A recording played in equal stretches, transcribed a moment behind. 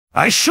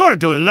I sure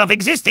do love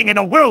existing in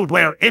a world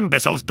where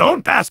imbeciles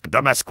don't ask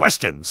dumbass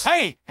questions.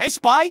 Hey,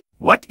 Spy?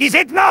 What is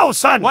it now,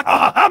 son? What?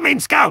 I mean,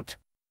 Scout.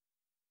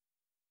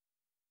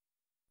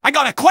 I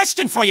got a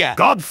question for you.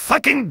 God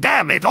fucking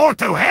damn it all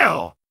to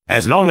hell.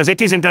 As long as it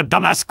isn't a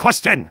dumbass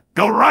question,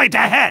 go right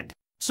ahead.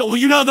 So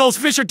you know those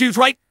Fisher dudes,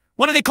 right?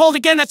 What are they called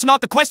again? That's not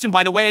the question,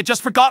 by the way. I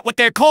just forgot what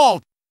they're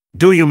called.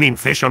 Do you mean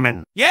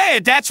fishermen? Yeah,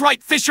 that's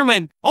right,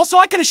 fishermen. Also,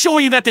 I can assure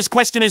you that this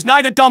question is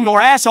neither dumb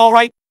nor ass,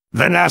 alright?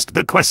 Then ask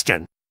the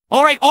question.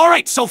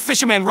 Alright, so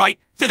fishermen, right?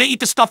 Do they eat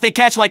the stuff they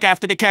catch like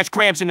after they catch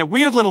crabs in their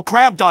weird little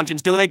crab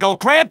dungeons? Do they go,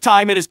 crab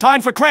time, it is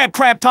time for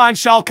crab time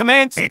shall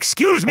commence?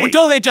 Excuse me? Or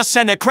do they just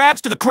send their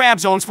crabs to the crab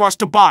zones for us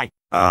to buy?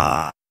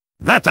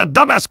 That's a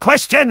dumbass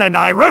question and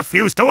I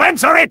refuse to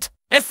answer it!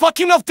 If fuck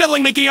you no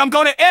fiddling, Mickey, I'm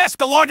gonna ask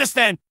the largest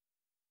then!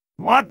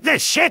 What the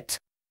shit?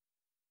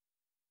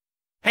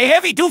 Hey,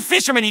 Heavy, do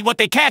fishermen eat what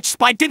they catch?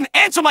 Spike didn't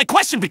answer my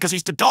question because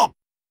he's too dumb.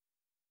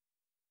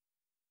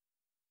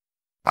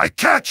 I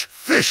catch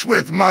fish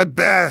with my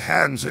bare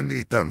hands and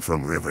eat them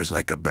from rivers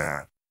like a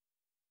bear.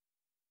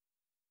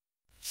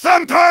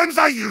 Sometimes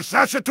I use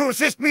Sasha to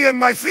assist me in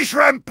my fish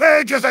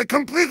rampage as I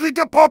completely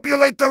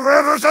depopulate the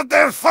rivers of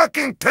their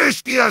fucking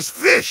tastiest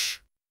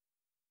fish.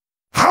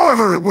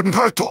 However, it wouldn't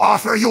hurt to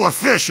offer you a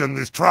fish in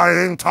these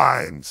trying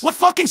times. What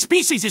fucking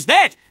species is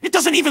that? It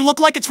doesn't even look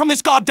like it's from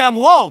this goddamn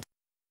world.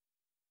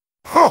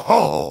 Ho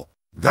ho!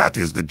 That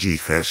is the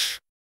G-fish.